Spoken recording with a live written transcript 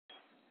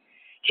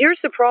Here's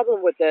the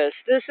problem with this.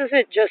 This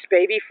isn't just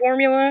baby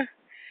formula.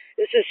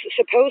 This is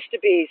supposed to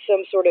be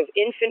some sort of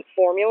infant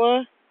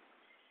formula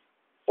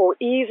for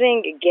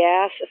easing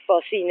gas,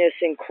 fussiness,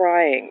 and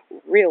crying.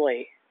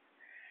 Really.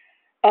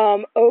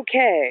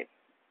 Okay.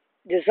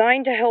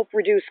 Designed to help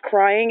reduce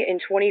crying in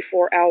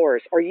 24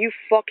 hours. Are you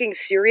fucking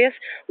serious?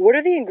 What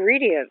are the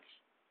ingredients?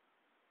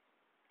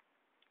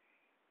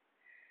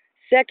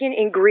 Second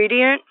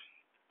ingredient,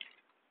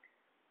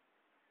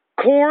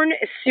 corn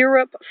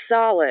syrup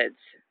solids.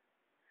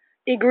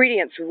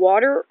 Ingredients,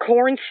 water,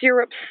 corn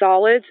syrup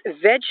solids,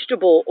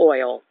 vegetable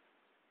oil.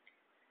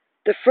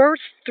 The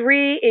first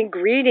three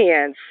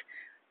ingredients,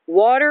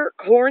 water,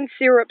 corn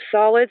syrup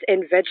solids,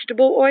 and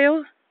vegetable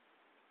oil,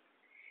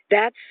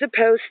 that's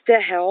supposed to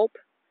help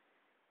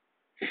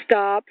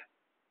stop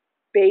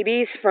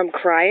babies from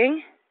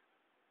crying.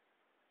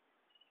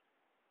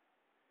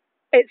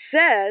 It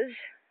says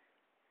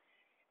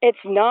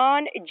it's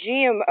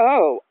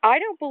non-GMO. I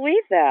don't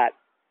believe that.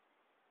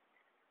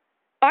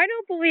 I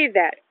don't believe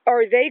that.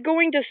 Are they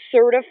going to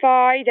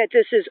certify that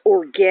this is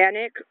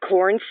organic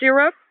corn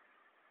syrup?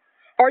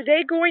 Are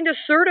they going to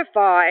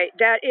certify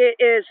that it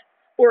is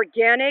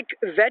organic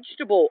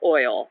vegetable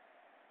oil?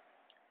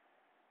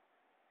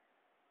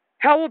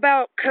 How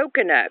about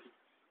coconut?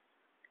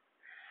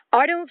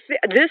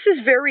 This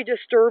is very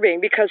disturbing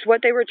because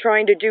what they were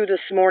trying to do this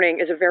morning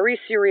is a very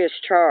serious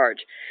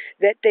charge.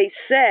 That they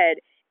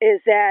said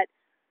is that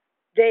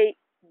they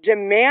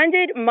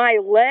demanded my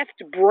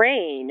left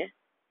brain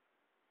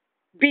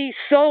be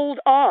sold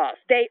off.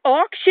 They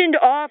auctioned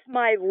off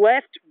my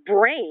left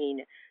brain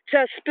to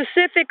a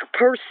specific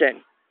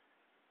person.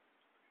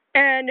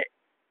 And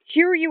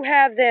here you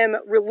have them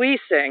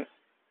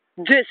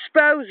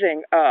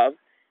disposing of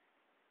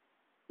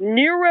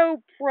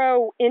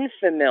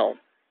neuroproinfamil.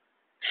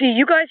 See,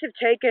 you guys have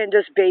taken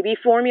this baby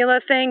formula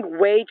thing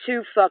way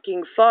too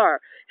fucking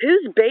far.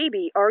 Whose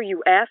baby are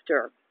you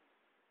after?